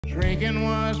Drinking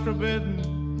was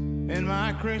forbidden in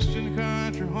my Christian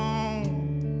country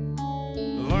home.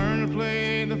 Learned to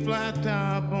play the flat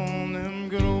top on them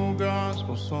good old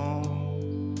gospel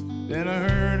songs. Then I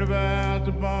heard about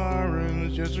the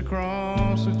barrooms just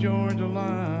across the Georgia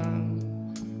line,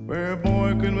 where a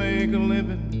boy could make a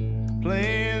living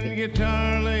playing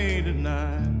guitar late at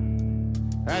night.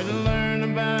 Had to learn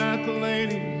about the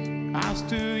ladies, I was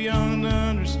too young to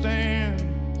understand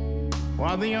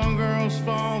why the young girls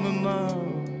fall in love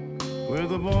with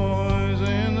the boys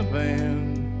in the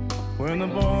band. When the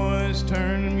boys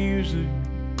turn to music,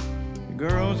 the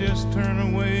girls just turn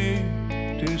away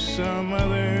to some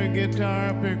other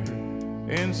guitar picker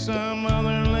in some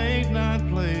other late night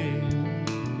play.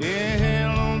 Yeah,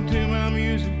 held on to my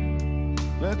music,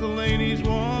 let the ladies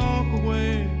walk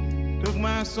away. Took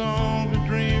my song to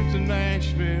dreams in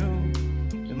Nashville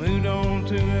and moved on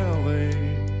to LA.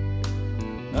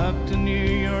 Up to New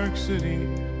York City,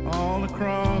 all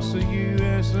across the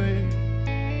USA.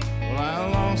 Well, I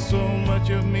lost so much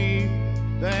of me,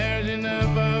 there's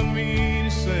enough of me to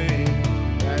say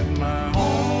that my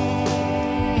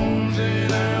home's in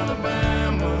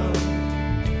Alabama.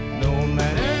 No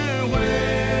matter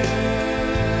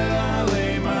where I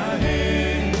lay my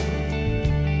head,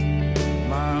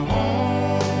 my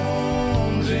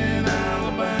home's in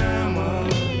Alabama.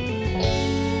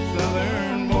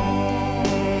 Southern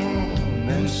born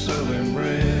and southern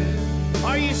bred.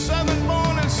 Are you southern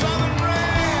born and southern bred?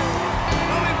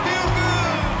 Don't it feel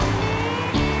good?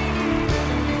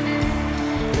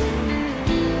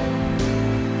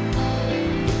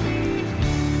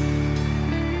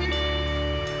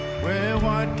 Well,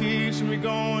 what keeps me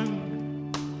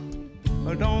going,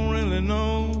 I don't really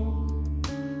know.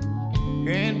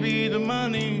 Can't be the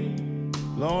money,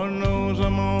 Lord knows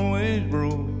I'm always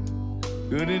broke.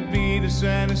 Could it be the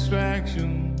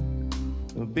satisfaction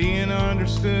of being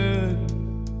understood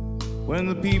when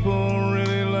the people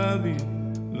really love you,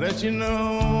 let you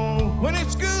know when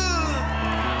it's good?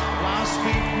 I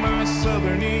speak my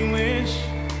southern English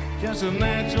just as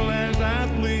natural as I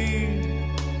please,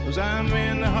 'cause I'm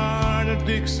in the heart of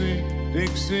Dixie,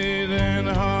 Dixie's in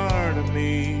the heart of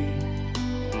me.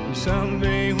 And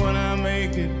someday when I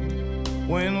make it,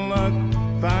 when luck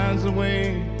finds a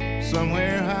way,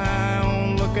 somewhere high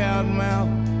on Lookout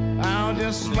Mountain, I'll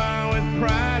just smile with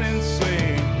pride and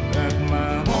say that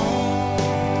my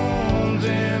home's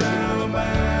in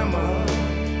Alabama.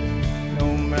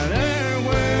 No matter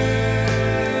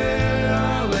where I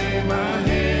lay my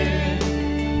head,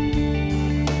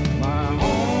 my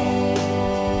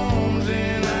home's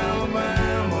in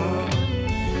Alabama.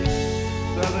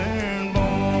 Southern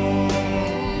born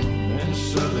and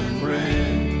southern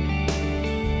bred.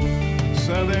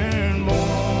 Southern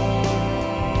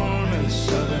born and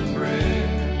southern bred.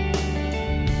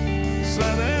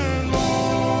 Southern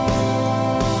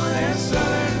born and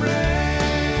southern bred.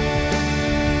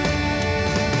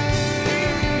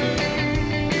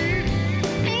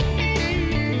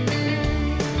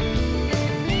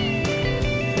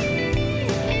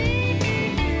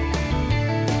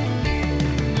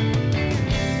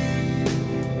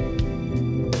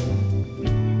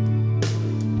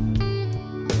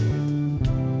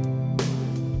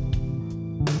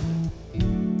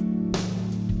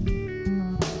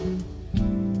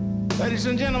 Ladies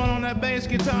and gentlemen, on that bass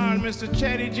guitar, Mr.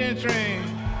 Chetty Gentry.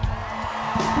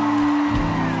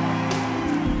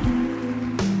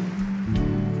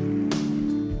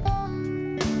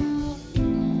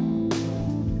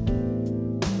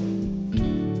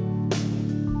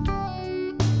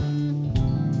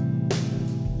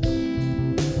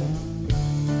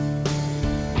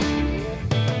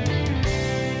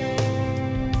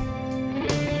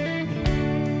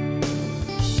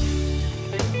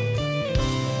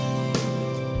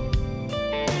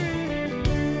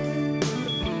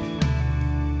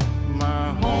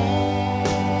 My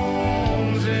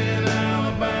home's in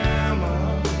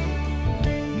Alabama.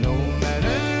 No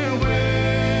matter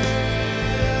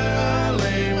where I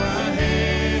lay my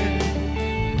head,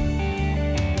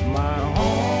 my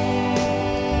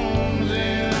home's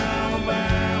in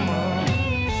Alabama.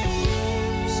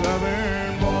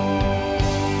 Southern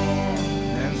born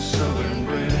and southern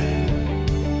bred.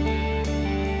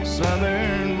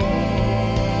 Southern born